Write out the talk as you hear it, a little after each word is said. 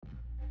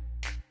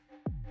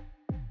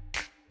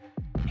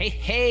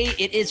Hey,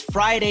 it is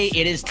Friday.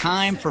 It is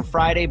time for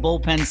Friday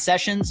Bullpen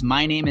Sessions.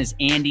 My name is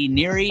Andy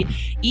Neary.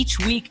 Each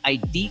week, I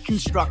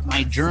deconstruct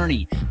my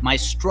journey, my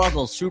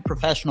struggles through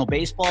professional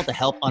baseball to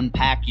help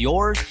unpack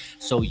yours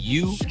so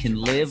you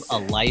can live a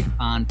life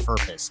on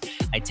purpose.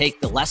 I take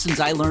the lessons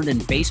I learned in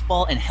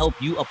baseball and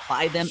help you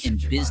apply them in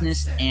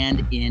business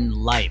and in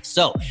life.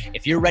 So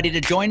if you're ready to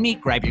join me,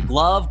 grab your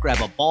glove,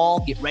 grab a ball,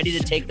 get ready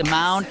to take the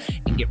mound,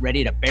 and get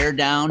ready to bear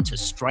down to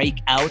strike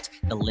out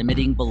the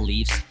limiting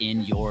beliefs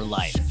in your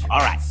life. All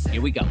right,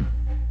 here we go.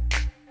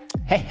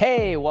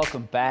 Hey,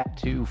 welcome back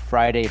to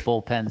Friday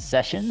Bullpen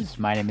Sessions.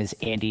 My name is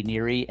Andy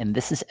Neary, and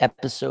this is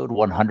episode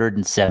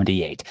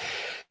 178.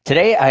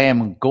 Today, I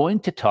am going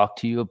to talk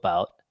to you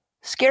about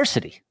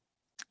scarcity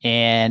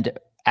and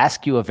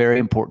ask you a very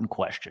important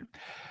question.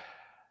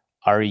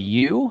 Are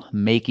you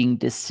making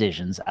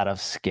decisions out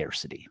of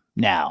scarcity?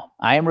 Now,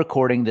 I am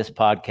recording this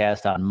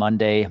podcast on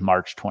Monday,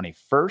 March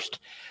 21st.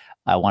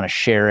 I want to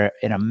share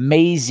an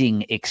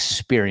amazing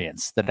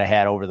experience that I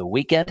had over the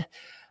weekend,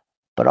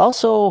 but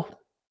also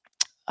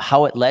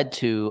how it led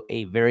to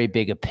a very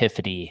big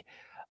epiphany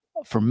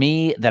for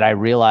me that I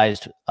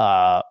realized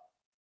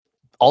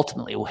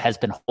ultimately has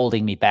been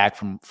holding me back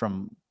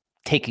from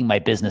taking my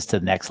business to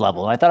the next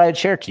level. And I thought I'd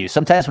share it to you.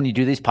 Sometimes when you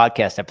do these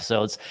podcast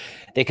episodes,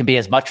 they can be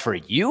as much for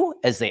you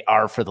as they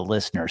are for the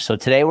listener. So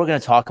today we're going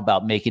to talk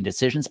about making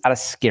decisions out of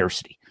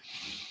scarcity.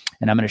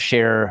 And I'm going to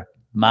share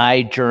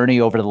my journey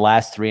over the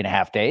last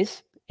 3.5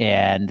 days.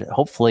 And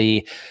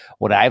hopefully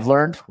what I've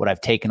learned, what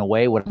I've taken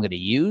away, what I'm going to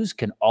use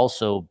can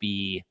also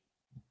be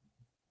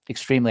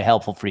extremely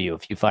helpful for you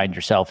if you find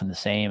yourself in the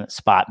same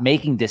spot,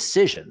 making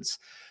decisions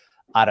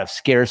out of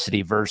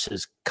scarcity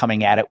versus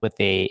coming at it with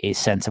a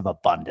sense of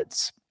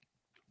abundance.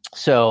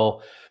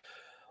 So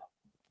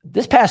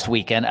this past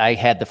weekend, I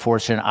had the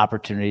fortunate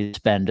opportunity to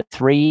spend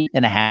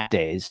 3.5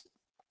 days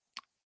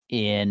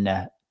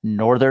in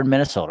northern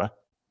Minnesota,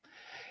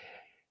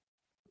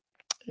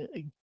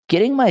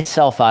 getting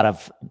myself out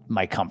of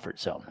my comfort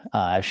zone.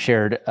 I've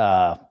shared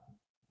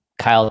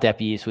Kyle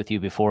Depies with you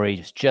before. He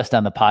was just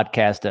on the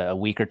podcast a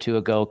week or two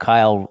ago.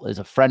 Kyle is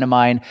a friend of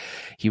mine.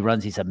 He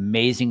runs these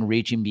amazing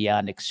Reaching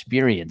Beyond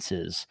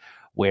experiences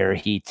where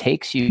he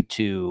takes you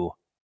to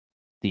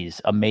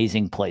these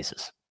amazing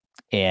places.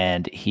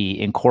 And he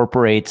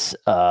incorporates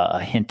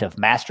a hint of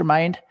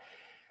masterminding,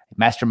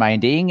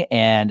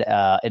 and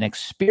an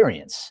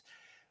experience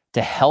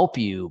to help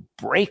you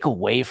break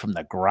away from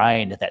the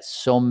grind that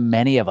so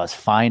many of us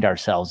find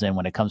ourselves in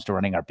when it comes to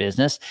running our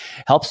business.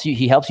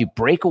 He helps you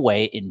break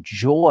away,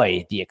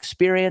 enjoy the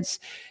experience,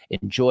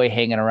 enjoy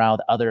hanging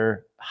around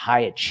other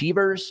high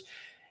achievers.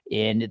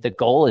 And the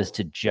goal is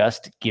to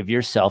just give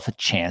yourself a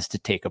chance to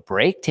take a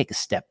break, take a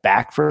step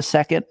back for a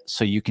second,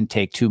 so you can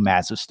take two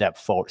massive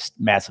steps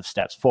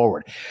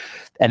forward.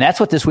 And that's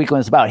what this weekend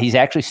was about. He's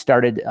actually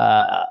started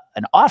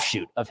an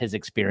offshoot of his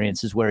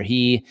experiences where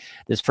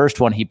this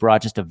first one, he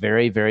brought just a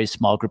very, very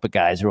small group of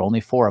guys. There were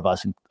only 4 of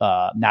us,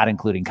 not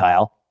including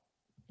Kyle,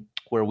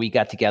 where we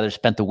got together,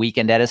 spent the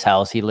weekend at his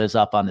house. He lives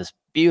up on this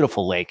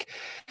beautiful lake,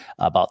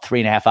 about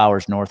 3.5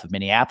 hours north of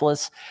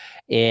Minneapolis.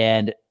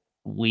 And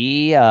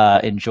we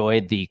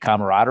enjoyed the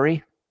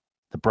camaraderie,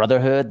 the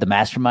brotherhood, the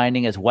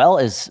masterminding, as well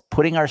as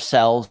putting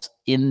ourselves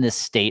in this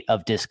state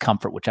of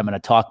discomfort, which I'm going to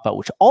talk about,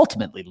 which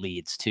ultimately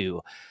leads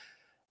to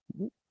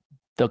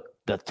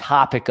the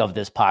topic of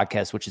this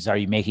podcast, which is, are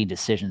you making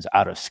decisions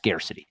out of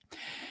scarcity?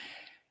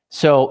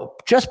 So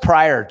just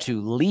prior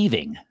to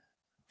leaving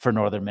for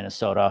northern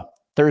Minnesota,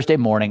 Thursday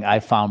morning, I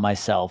found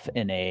myself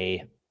in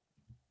a,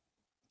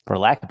 for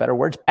lack of better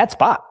words, bad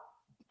spot.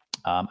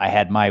 I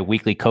had my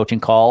weekly coaching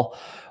call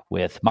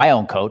with my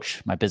own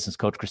coach, my business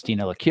coach,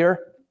 Christina LaCure.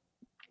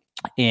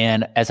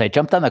 And as I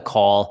jumped on the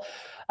call,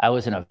 I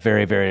was in a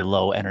very, very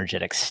low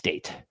energetic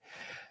state.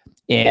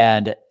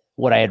 And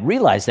what I had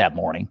realized that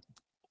morning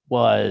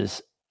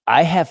was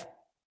I have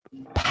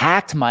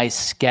packed my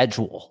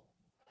schedule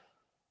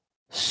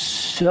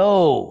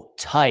so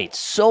tight,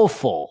 so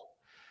full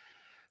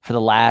for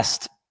the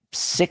last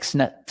six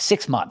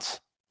months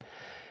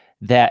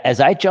that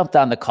as I jumped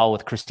on the call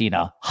with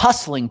Christina,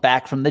 hustling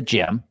back from the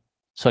gym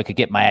so I could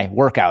get my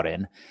workout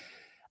in,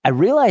 I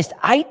realized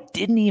I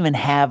didn't even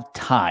have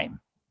time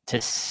to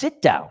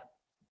sit down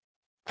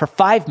for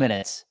 5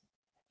 minutes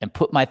and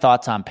put my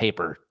thoughts on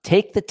paper,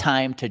 take the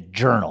time to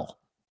journal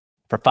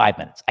for 5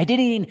 minutes. I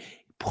didn't even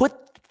put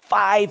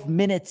 5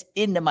 minutes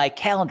into my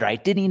calendar. I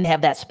didn't even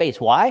have that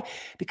space. Why?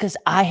 Because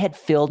I had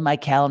filled my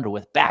calendar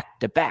with back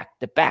to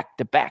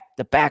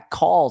back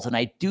calls. And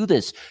I do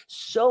this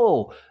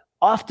so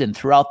often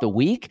throughout the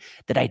week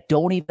that I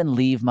don't even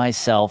leave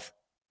myself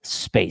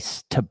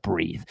space to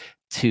breathe,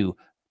 to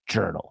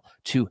journal,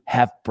 to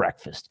have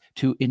breakfast,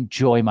 to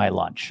enjoy my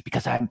lunch,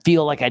 because I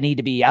feel like I need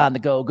to be on the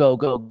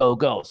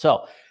go.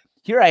 So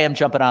here I am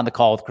jumping on the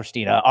call with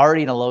Christina,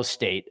 already in a low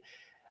state.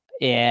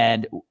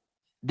 And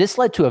this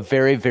led to a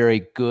very,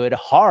 very good,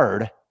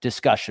 hard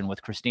discussion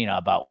with Christina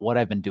about what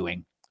I've been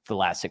doing for the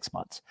last 6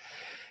 months.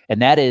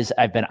 And that is,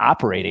 I've been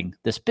operating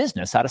this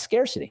business out of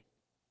scarcity.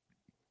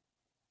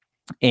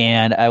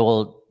 And I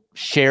will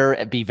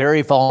be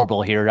very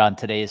vulnerable here on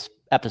today's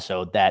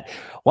episode that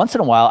once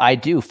in a while I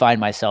do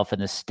find myself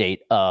in a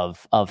state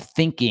of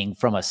thinking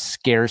from a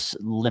scarce,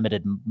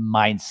 limited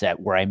mindset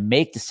where I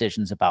make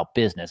decisions about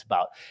business,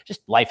 about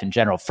just life in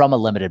general from a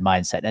limited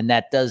mindset. And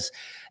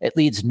it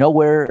leads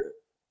nowhere.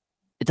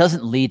 It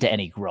doesn't lead to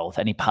any growth,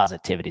 any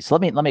positivity. So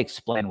let me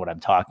explain what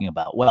I'm talking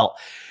about. Well,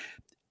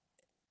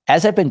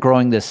 as I've been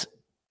growing this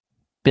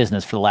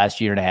business for the last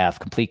year and a half,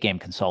 Complete Game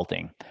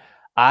Consulting,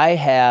 I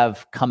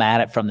have come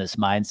at it from this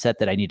mindset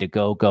that I need to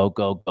go,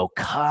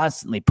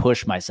 constantly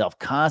push myself,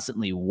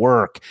 constantly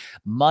work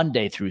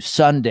Monday through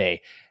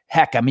Sunday.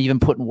 Heck, I'm even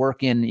putting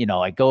work in,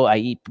 I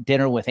eat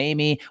dinner with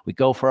Amy, we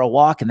go for a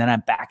walk, and then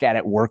I'm back at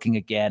it working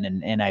again.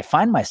 And I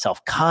find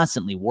myself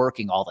constantly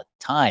working all the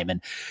time.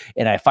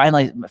 And I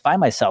find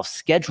myself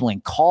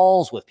scheduling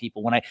calls with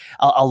people when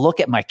I'll look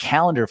at my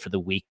calendar for the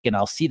week and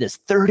I'll see this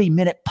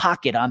 30-minute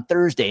pocket on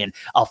Thursday and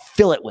I'll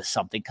fill it with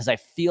something because I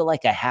feel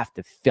like I have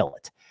to fill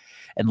it.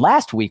 And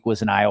last week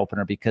was an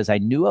eye-opener because I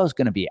knew I was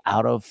going to be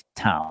out of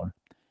town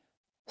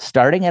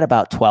starting at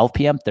about 12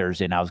 p.m.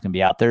 Thursday, and I was going to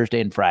be out Thursday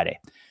and Friday.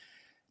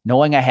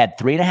 Knowing I had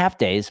 3.5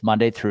 days,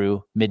 Monday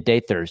through midday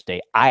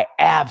Thursday, I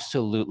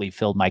absolutely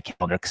filled my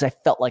calendar because I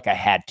felt like I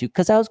had to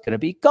because I was going to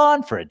be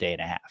gone for a day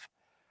and a half.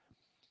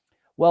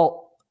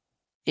 Well,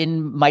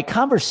 in my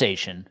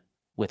conversation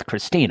with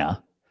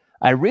Christina,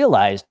 I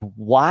realized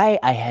why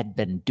I had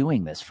been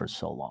doing this for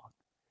so long.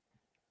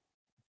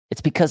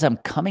 It's because I'm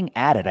coming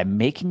at it. I'm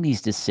making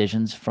these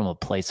decisions from a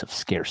place of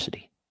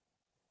scarcity.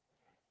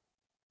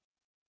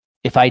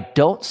 If I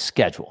don't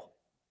schedule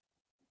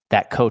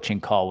that coaching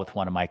call with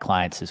one of my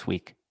clients this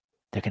week,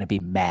 they're going to be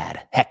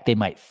mad. Heck, they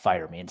might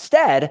fire me.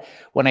 Instead,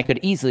 when I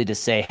could easily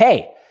just say,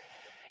 hey,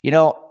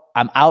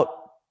 I'm out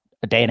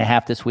a day and a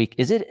half this week.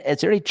 Is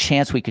there any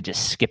chance we could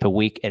just skip a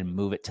week and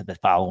move it to the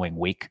following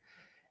week?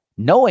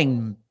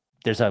 Knowing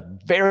there's a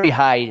very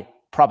high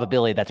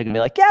probability that they're going to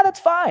be like, yeah, that's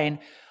fine.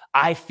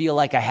 I feel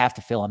like I have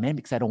to fill them in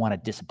because I don't want to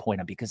disappoint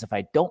them, because if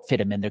I don't fit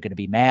them in, they're going to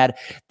be mad.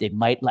 They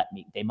might let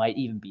me. They might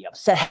even be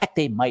upset. Heck,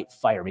 they might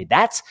fire me.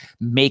 That's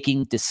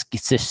making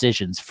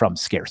decisions from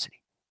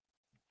scarcity.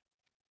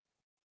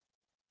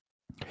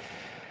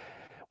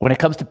 When it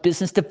comes to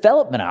business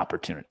development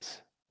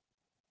opportunities,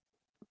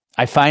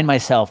 I find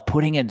myself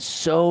putting in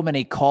so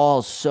many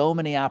calls, so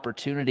many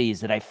opportunities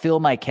that I fill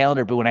my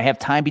calendar. But when I have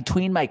time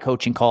between my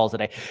coaching calls,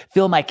 that I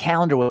fill my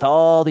calendar with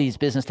all these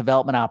business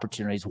development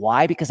opportunities.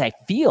 Why? Because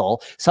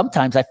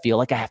sometimes I feel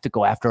like I have to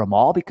go after them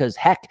all because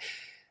heck,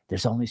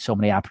 there's only so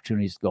many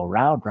opportunities to go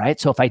around, right?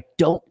 So if I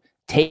don't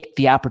take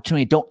the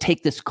opportunity, don't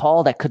take this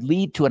call that could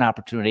lead to an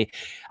opportunity,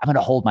 I'm going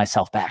to hold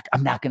myself back.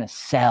 I'm not going to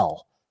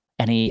sell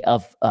any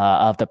of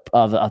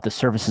the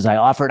services I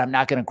offer, and I'm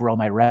not going to grow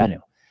my revenue.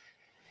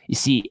 You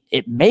see,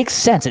 it makes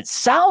sense. It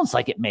sounds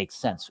like it makes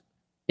sense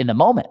in the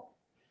moment.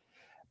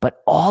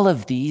 But all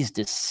of these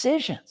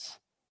decisions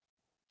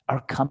are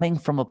coming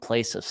from a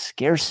place of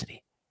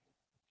scarcity.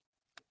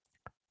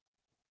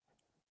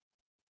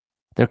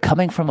 They're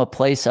coming from a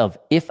place of,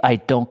 if I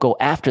don't go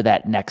after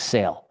that next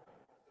sale,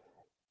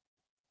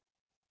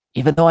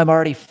 even though I'm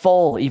already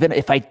full, even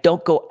if I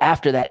don't go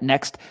after that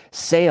next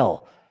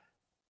sale,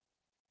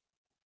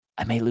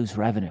 I may lose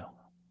revenue.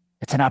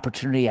 It's an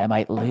opportunity I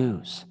might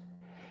lose.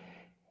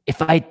 If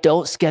I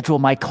don't schedule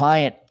my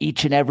client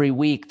each and every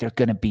week, they're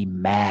going to be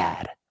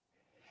mad.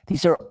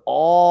 These are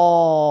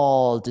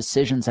all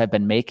decisions I've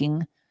been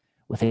making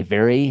with a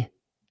very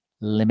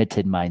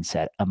limited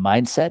mindset, a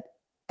mindset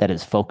that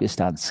is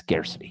focused on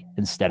scarcity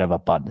instead of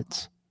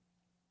abundance.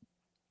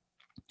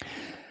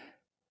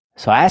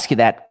 So I ask you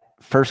that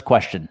first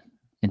question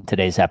in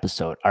today's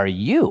episode. Are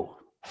you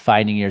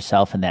finding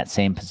yourself in that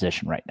same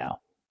position right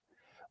now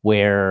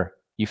where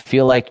you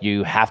feel like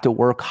you have to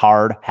work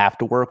hard, have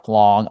to work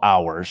long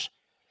hours,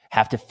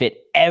 have to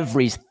fit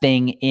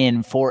everything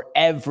in for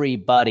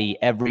everybody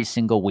every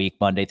single week,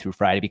 Monday through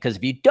Friday? Because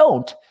if you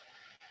don't,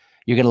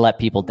 you're going to let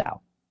people down.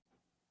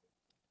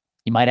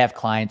 You might have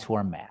clients who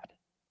are mad.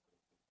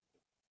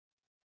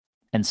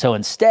 And so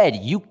instead,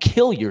 you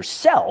kill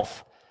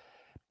yourself,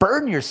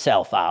 burn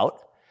yourself out,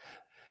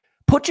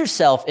 put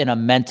yourself in a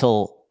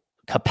mental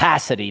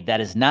capacity that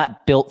is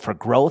not built for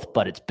growth,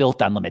 but it's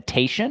built on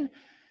limitation.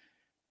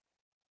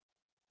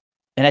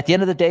 And at the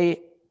end of the day,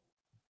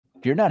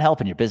 you're not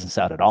helping your business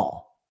out at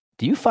all.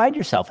 Do you find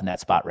yourself in that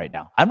spot right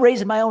now? I'm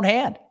raising my own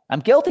hand. I'm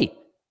guilty.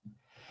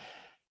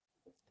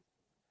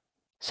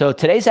 So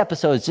today's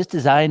episode is just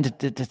designed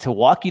to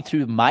walk you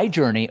through my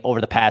journey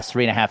over the past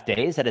 3.5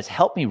 days that has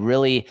helped me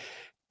really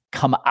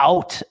come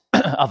out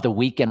of the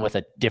weekend with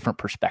a different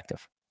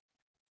perspective.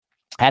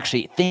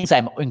 Actually, things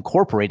I'm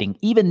incorporating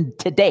even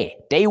today,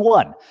 day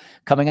one,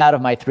 coming out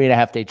of my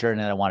 3.5 day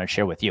journey that I want to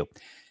share with you.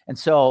 And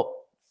so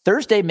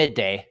Thursday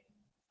midday,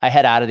 I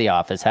head out of the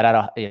office, head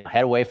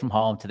away from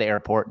home to the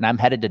airport, and I'm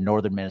headed to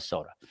northern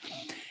Minnesota.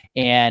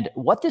 And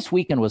what this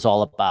weekend was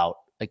all about,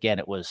 again,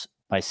 it was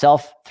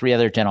myself, 3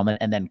 other gentlemen,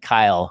 and then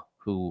Kyle,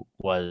 who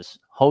was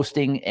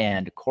hosting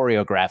and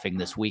choreographing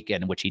this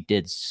weekend, which he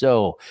did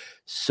so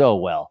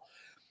well.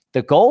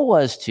 The goal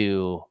was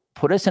to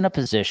put us in a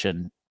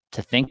position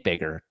to think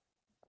bigger,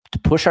 to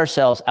push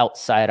ourselves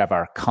outside of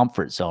our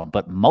comfort zone,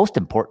 but most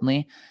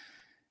importantly,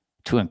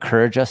 to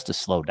encourage us to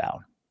slow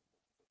down.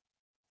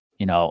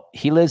 You know,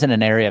 he lives in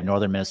an area of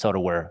northern Minnesota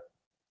where,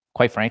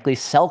 quite frankly,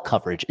 cell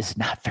coverage is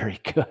not very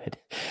good.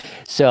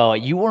 So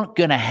you weren't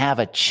going to have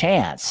a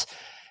chance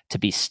to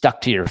be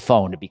stuck to your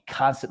phone, to be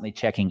constantly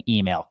checking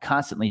email,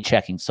 constantly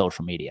checking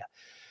social media.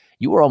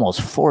 You were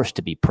almost forced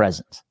to be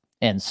present.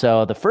 And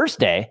so the first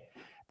day,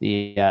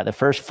 the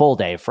first full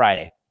day,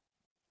 Friday,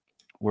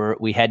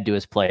 we head to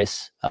his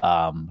place,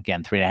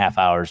 again, 3.5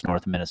 hours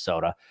north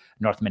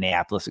of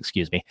Minneapolis,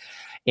 excuse me.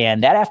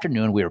 And that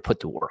afternoon, we were put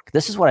to work.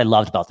 This is what I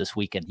loved about this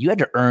weekend. You had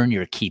to earn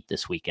your keep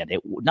this weekend.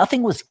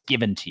 Nothing was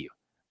given to you.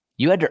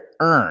 You had to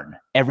earn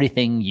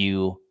everything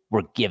you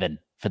were given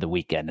for the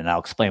weekend. And I'll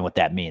explain what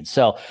that means.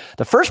 So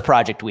the first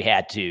project we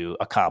had to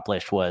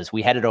accomplish was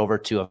we headed over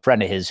to a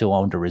friend of his who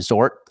owned a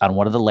resort on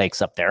one of the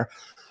lakes up there.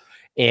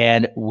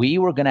 And we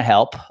were going to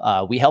help.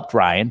 We helped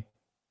Ryan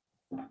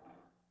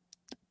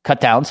cut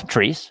down some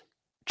trees,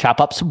 chop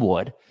up some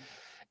wood,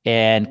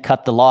 and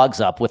cut the logs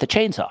up with a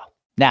chainsaw.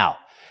 Now,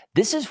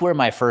 this is where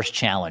my first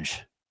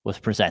challenge was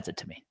presented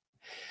to me.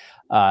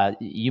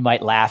 You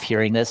might laugh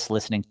hearing this,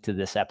 listening to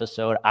this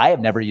episode. I have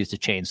never used a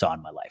chainsaw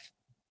in my life.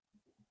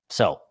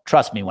 So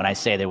trust me when I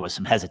say there was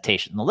some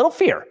hesitation, a little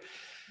fear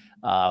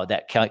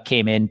that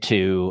came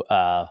into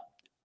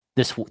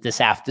this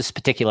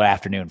particular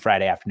afternoon,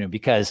 Friday afternoon,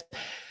 because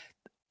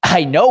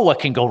I know what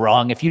can go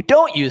wrong if you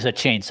don't use a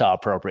chainsaw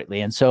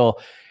appropriately. And so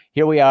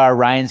here we are.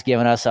 Ryan's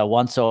given us a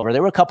once-over.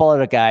 There were a couple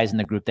other guys in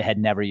the group that had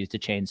never used a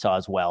chainsaw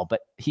as well,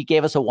 but he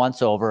gave us a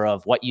once-over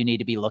of what you need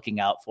to be looking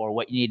out for,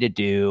 what you need to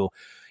do,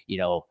 you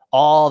know,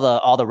 all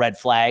the red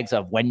flags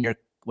of when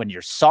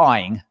you're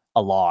sawing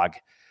a log,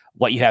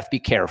 what you have to be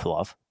careful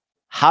of,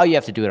 how you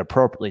have to do it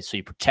appropriately so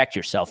you protect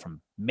yourself from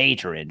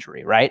major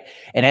injury, right?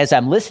 And as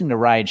I'm listening to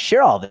Ryan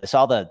share all this,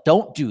 all the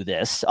don't do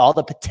this, all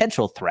the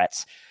potential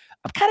threats,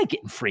 I'm kind of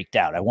getting freaked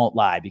out. I won't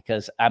lie,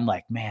 because I'm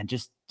like, man,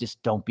 just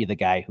don't be the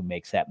guy who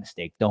makes that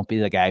mistake. Don't be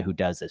the guy who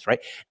does this, right?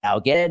 Now,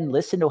 again,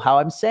 listen to how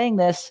I'm saying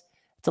this.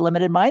 It's a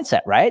limited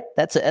mindset, right?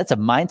 That's a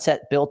mindset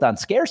built on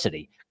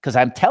scarcity, because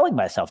I'm telling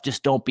myself,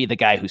 just don't be the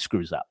guy who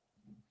screws up.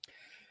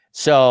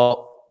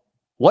 So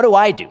what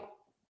do?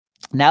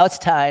 Now it's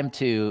time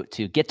to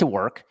get to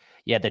work.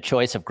 You had the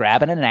choice of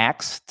grabbing an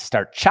axe to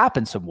start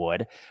chopping some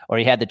wood, or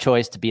you had the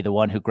choice to be the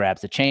one who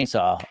grabs the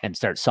chainsaw and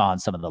start sawing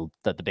some of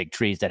the big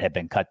trees that had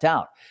been cut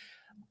down.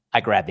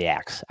 I grab the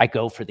axe. I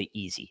go for the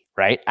easy,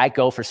 right? I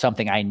go for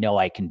something I know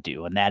I can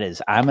do. And that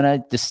is, I'm going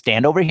to just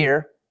stand over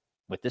here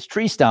with this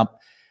tree stump,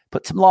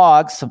 put some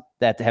logs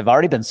that have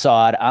already been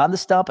sawed on the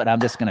stump, and I'm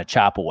just going to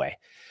chop away.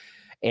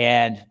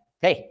 And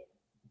hey,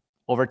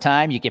 over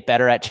time, you get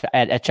better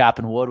at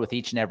chopping wood with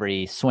each and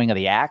every swing of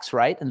the axe,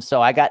 right? And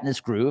so I got in this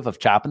groove of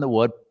chopping the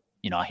wood.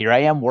 You know, here I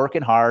am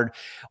working hard,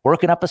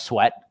 working up a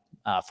sweat.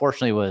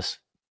 Fortunately, it was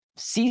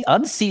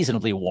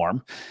unseasonably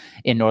warm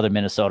in northern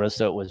Minnesota,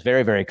 so it was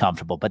very, very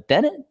comfortable. But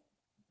then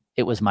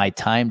it was my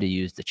time to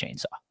use the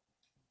chainsaw.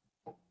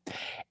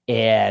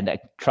 And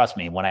trust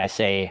me, when I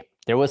say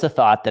there was a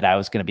thought that I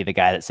was going to be the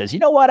guy that says, you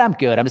know what, I'm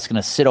good. I'm just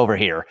going to sit over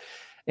here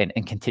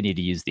and continue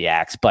to use the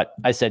axe. But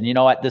I said, you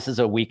know what, this is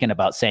a weekend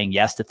about saying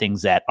yes to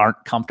things that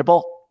aren't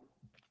comfortable.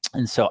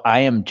 And so I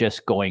am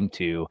just going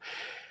to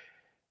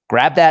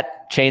grab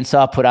that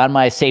chainsaw, put on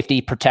my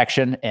safety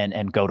protection,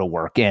 and go to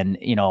work. And,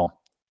 you know,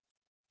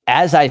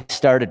 as I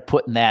started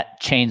putting that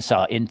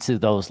chainsaw into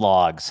those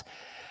logs,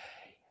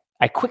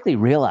 I quickly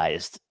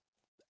realized,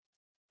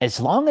 as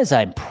long as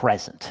I'm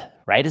present,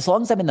 right? As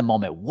long as I'm in the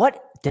moment,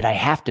 what did I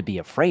have to be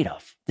afraid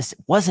of? This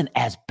wasn't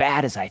as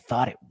bad as I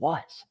thought it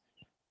was.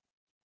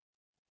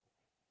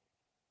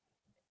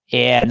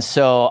 And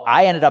so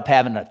I ended up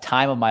having a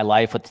time of my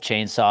life with the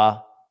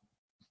chainsaw.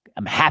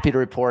 I'm happy to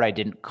report I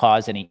didn't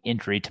cause any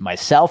injury to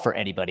myself or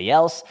anybody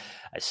else.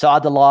 I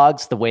sawed the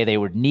logs the way they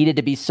were needed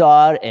to be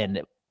sawed,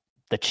 and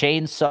the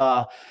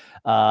chainsaw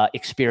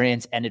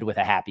experience ended with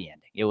a happy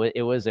ending.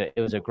 It was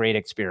a great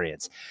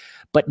experience.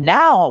 But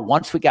now,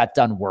 once we got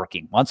done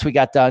working, once we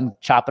got done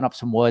chopping up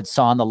some wood,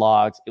 sawing the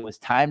logs, it was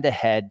time to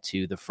head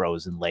to the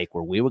frozen lake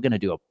where we were going to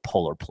do a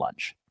polar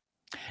plunge.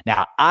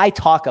 Now, I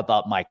talk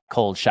about my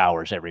cold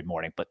showers every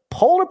morning, but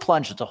polar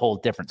plunge is a whole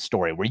different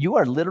story, where you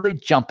are literally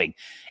jumping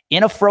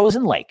in a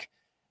frozen lake,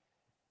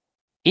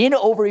 in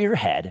over your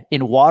head,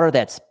 in water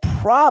that's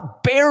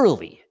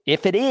barely,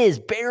 if it is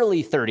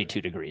barely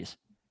 32 degrees.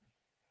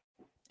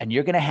 And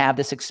you're going to have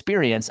this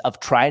experience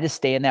of trying to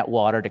stay in that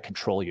water to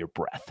control your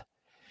breath.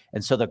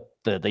 And so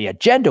the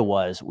agenda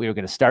was, we were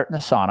going to start in the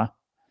sauna.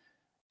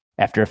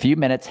 After a few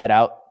minutes, head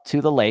out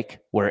to the lake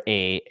where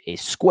a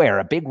square,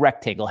 a big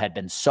rectangle had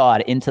been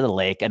sawed into the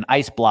lake. An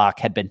ice block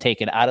had been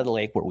taken out of the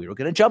lake where we were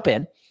going to jump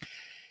in.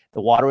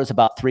 The water was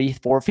about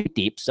 3-4 feet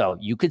deep, so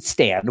you could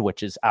stand,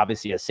 which is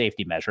obviously a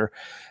safety measure.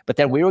 But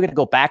then we were going to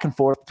go back and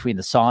forth between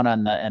the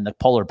sauna and the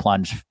polar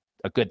plunge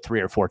a good 3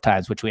 or 4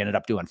 times, which we ended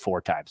up doing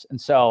 4 times. And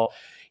so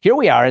here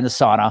we are in the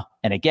sauna.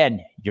 And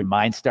again, your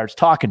mind starts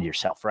talking to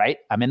yourself, right?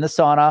 I'm in the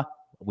sauna.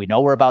 we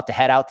know we're about to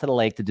head out to the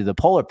lake to do the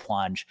polar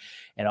plunge.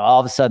 And all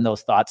of a sudden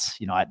those thoughts,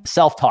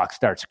 self-talk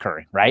starts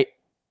occurring, right?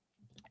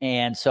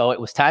 And so it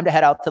was time to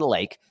head out to the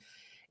lake.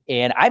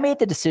 And I made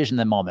the decision in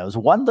the moment. It was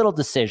one little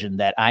decision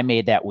that I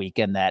made that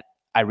weekend that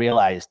I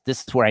realized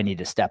this is where I need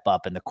to step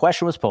up. And the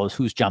question was posed,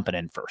 who's jumping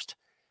in first?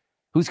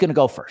 Who's going to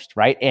go first,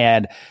 right?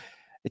 And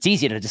it's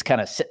easy to just kind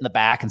of sit in the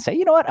back and say,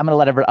 you know what, I'm going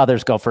to let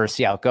others go first,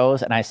 see how it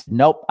goes. And I said,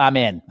 nope, I'm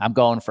in. I'm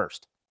going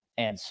first.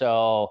 And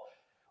so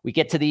we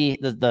get to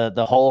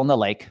the hole in the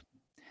lake,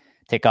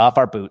 take off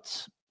our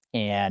boots,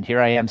 and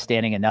here I am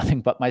standing in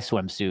nothing but my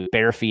swimsuit,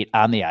 bare feet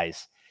on the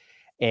ice.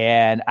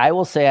 And I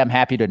will say I'm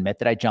happy to admit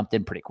that I jumped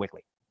in pretty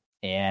quickly.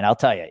 And I'll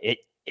tell you,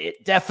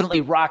 it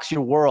definitely rocks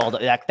your world.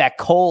 That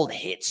cold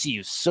hits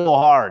you so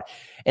hard.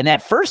 And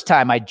that first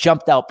time I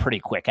jumped out pretty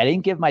quick. I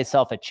didn't give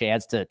myself a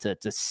chance to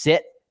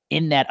sit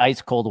in that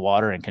ice cold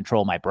water and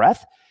control my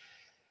breath.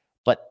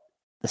 But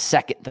the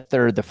second, the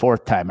third, the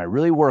fourth time, I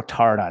really worked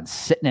hard on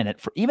sitting in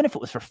it for, even if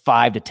it was for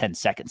 5 to 10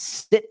 seconds,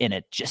 sit in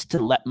it just to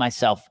let my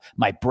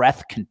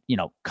breath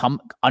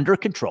come under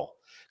control.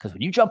 Because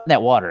when you jump in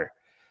that water,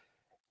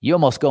 you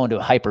almost go into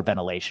a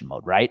hyperventilation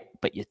mode, right?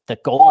 But the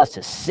goal is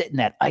to sit in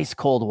that ice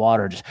cold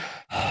water, just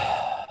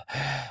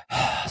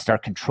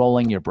start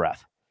controlling your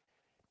breath.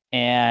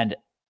 And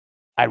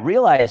I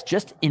realized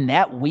just in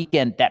that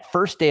weekend, that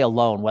first day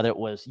alone, whether it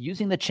was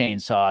using the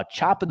chainsaw,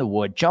 chopping the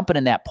wood, jumping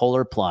in that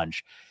polar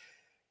plunge,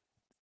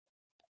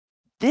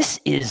 this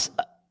is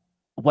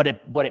what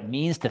it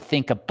means to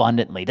think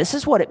abundantly. This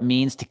is what it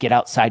means to get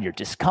outside your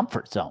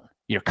comfort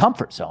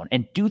zone,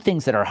 and do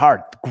things that are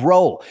hard,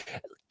 grow.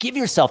 Give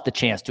yourself the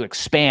chance to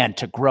expand,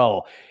 to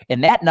grow.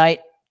 And that night,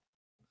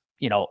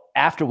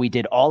 after we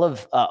did all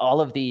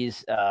of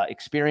these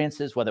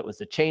experiences, whether it was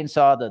the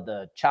chainsaw,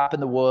 the chopping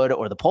the wood,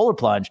 or the polar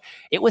plunge,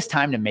 it was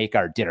time to make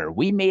our dinner.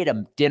 We made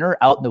a dinner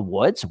out in the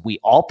woods. We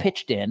all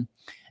pitched in.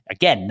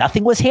 Again,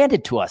 nothing was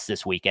handed to us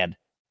this weekend.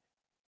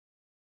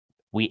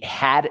 We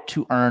had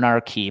to earn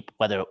our keep,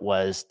 whether it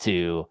was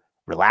to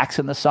relax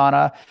in the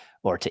sauna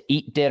or to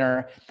eat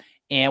dinner.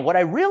 And what I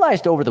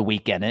realized over the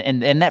weekend,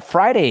 and that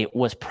Friday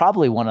was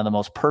probably one of the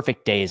most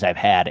perfect days I've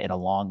had in a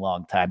long,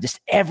 long time. Just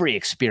every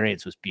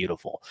experience was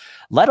beautiful,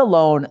 let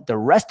alone the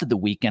rest of the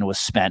weekend was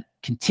spent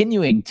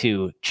continuing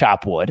to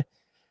chop wood,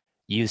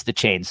 use the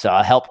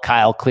chainsaw, help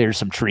Kyle clear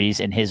some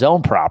trees on his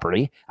own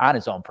property.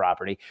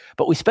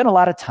 But we spent a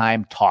lot of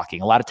time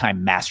talking, a lot of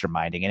time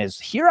masterminding. And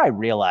here I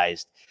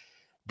realized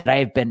that I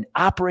have been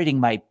operating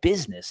my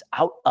business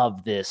out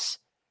of this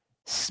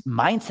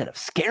mindset of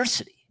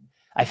scarcity.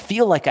 I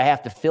feel like I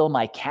have to fill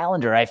my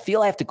calendar. I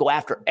feel I have to go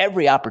after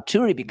every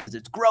opportunity because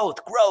it's growth.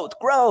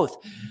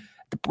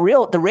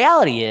 The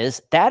reality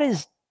is that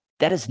is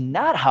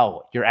not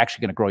how you're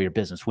actually going to grow your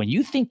business. When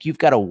you think you've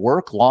got to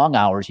work long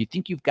hours, you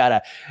think you've got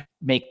to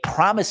make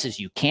promises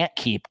you can't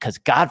keep because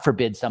God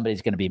forbid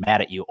somebody's going to be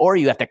mad at you, or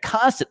you have to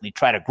constantly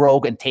try to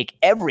grow and take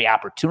every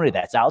opportunity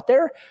that's out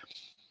there,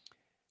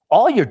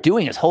 all you're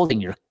doing is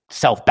holding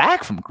yourself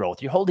back from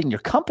growth. You're holding your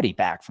company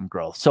back from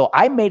growth. So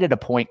I made it a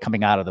point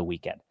coming out of the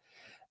weekend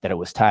that it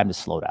was time to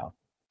slow down.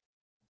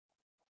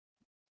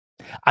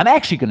 I'm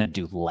actually going to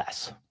do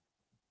less.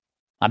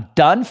 I'm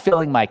done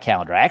filling my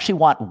calendar. I actually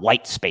want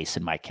white space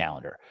in my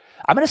calendar.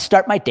 I'm going to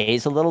start my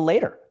days a little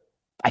later.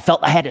 I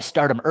felt I had to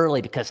start them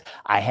early because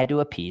I had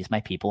to appease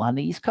my people on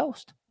the East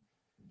Coast.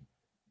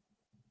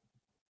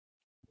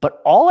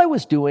 But all I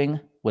was doing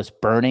was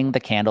burning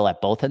the candle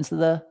at both ends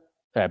of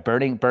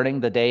burning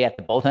the day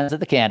at both ends of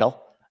the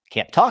candle.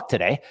 Can't talk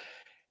today.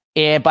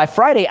 And by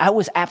Friday, I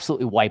was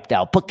absolutely wiped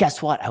out. But guess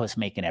what? I was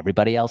making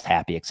everybody else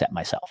happy except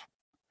myself.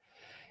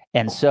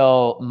 And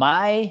so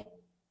my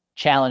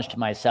challenge to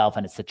myself,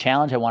 and it's the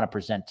challenge I want to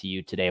present to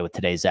you today with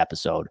today's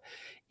episode,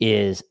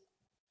 is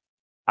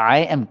I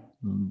am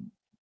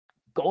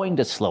going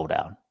to slow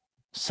down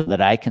so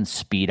that I can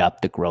speed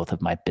up the growth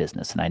of my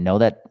business. And I know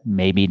that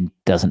maybe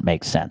doesn't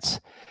make sense.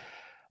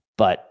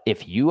 But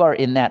if you are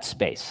in that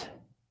space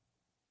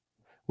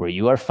where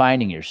you are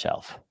finding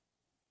yourself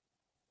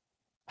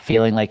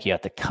feeling like you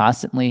have to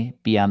constantly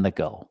be on the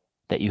go,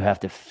 that you have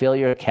to fill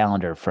your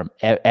calendar from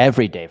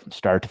every day from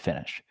start to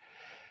finish,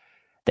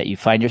 that you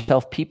find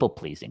yourself people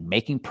pleasing,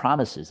 making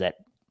promises that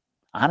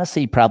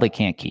honestly you probably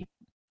can't keep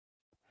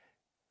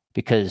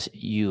because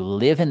you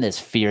live in this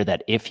fear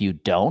that if you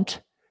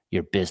don't,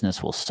 your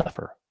business will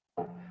suffer.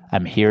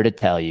 I'm here to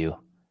tell you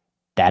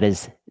that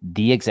is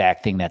the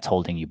exact thing that's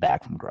holding you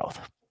back from growth.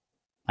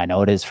 I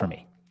know it is for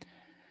me.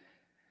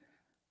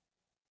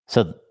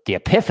 So the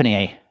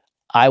epiphany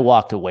I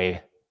walked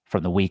away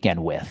from the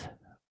weekend with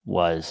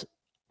was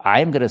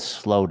I'm going to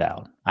slow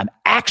down. I'm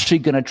actually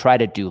going to try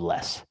to do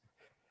less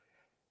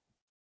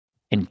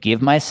and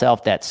give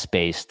myself that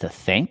space to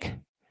think,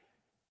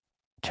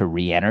 to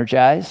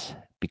re-energize,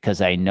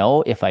 because I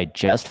know if I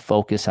just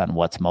focus on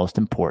what's most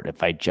important,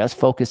 if I just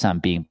focus on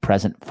being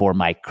present for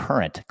my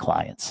current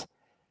clients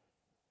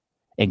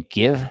and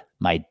give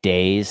my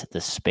days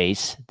the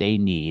space they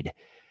need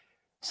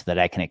so that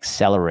I can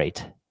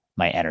accelerate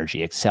my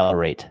energy,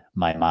 accelerate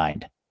my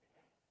mind,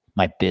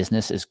 my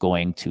business is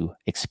going to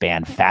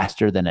expand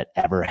faster than it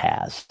ever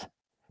has.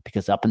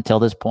 Because up until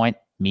this point,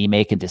 me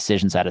making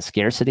decisions out of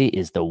scarcity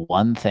is the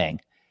one thing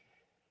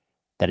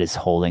that is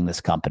holding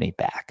this company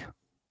back.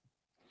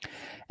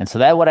 And so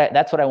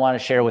that's what I want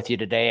to share with you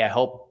today. I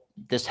hope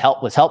this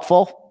was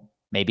helpful.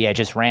 Maybe I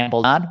just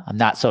rambled on. I'm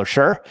not so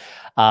sure.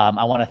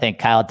 I want to thank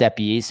Kyle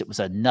DePies. It was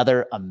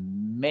another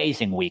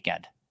amazing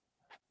weekend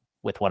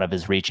with one of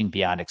his Reaching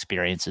Beyond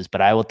experiences.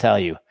 But I will tell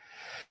you,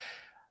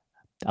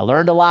 I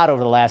learned a lot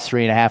over the last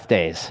 3.5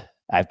 days.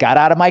 I've got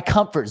out of my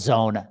comfort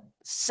zone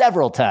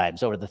several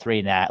times over the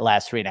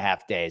last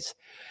 3.5 days.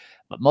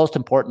 But most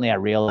importantly, I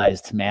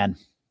realized, man,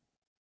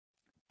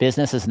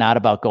 business is not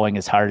about going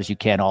as hard as you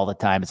can all the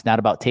time. It's not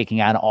about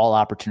taking on all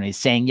opportunities,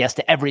 saying yes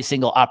to every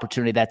single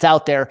opportunity that's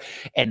out there,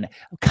 and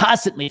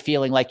constantly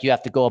feeling like you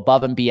have to go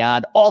above and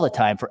beyond all the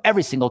time for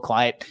every single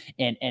client,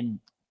 and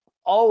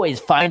always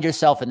find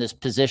yourself in this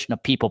position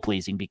of people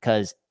pleasing,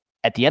 because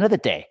at the end of the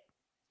day,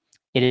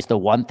 it is the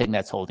one thing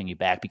that's holding you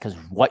back. Because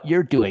what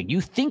you're doing, you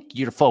think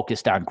you're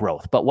focused on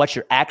growth, but what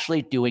you're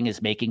actually doing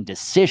is making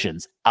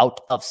decisions out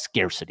of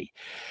scarcity.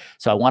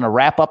 So I want to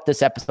wrap up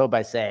this episode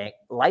by saying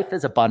life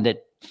is abundant.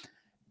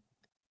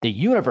 The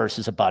universe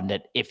is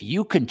abundant. If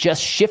you can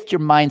just shift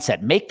your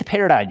mindset, make the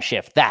paradigm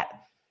shift that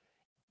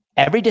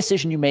every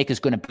decision you make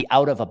is going to be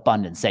out of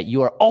abundance, that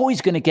you are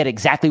always going to get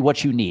exactly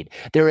what you need.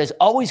 There is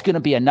always going to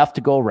be enough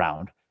to go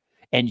around,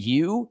 and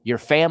you, your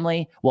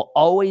family will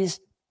always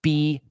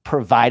be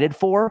provided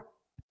for.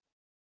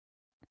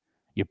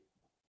 Your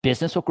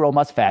business will grow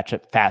much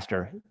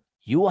faster.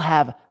 You will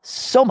have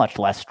so much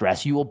less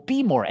stress. You will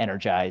be more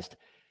energized,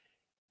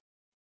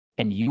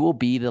 and you will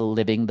be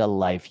living the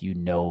life you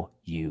know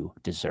you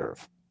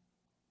deserve.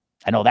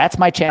 I know that's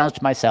my challenge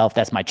to myself.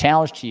 That's my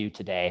challenge to you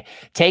today.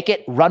 Take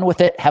it, run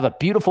with it, have a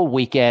beautiful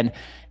weekend.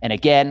 And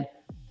again,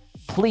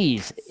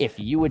 please, if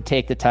you would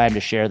take the time to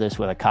share this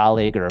with a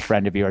colleague or a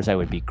friend of yours, I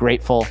would be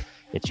grateful.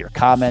 It's your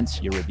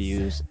comments, your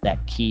reviews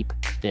that keep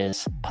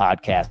this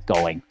podcast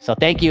going. So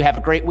thank you. Have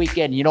a great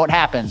weekend. You know what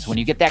happens when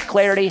you get that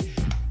clarity?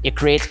 It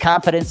creates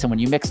confidence. And when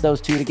you mix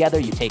those two together,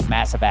 you take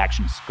massive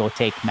actions. Go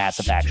take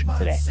massive action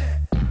today.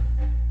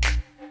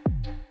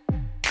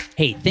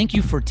 Hey, thank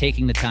you for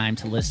taking the time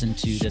to listen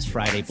to this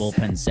Friday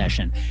Bullpen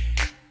session.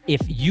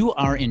 If you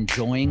are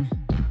enjoying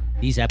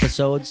these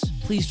episodes,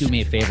 please do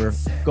me a favor.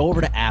 Go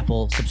over to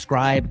Apple,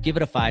 subscribe, give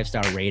it a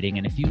 5-star rating.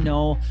 And if you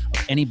know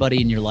of anybody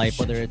in your life,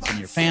 whether it's in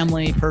your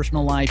family,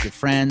 personal life, your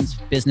friends,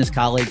 business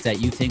colleagues that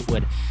you think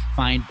would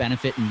find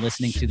benefit in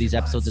listening to these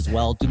episodes as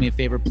well, do me a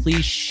favor.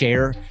 Please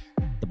share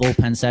the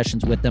Bullpen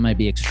sessions with them. I'd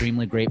be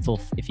extremely grateful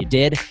if you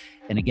did.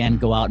 And again,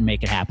 go out and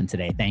make it happen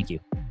today. Thank you.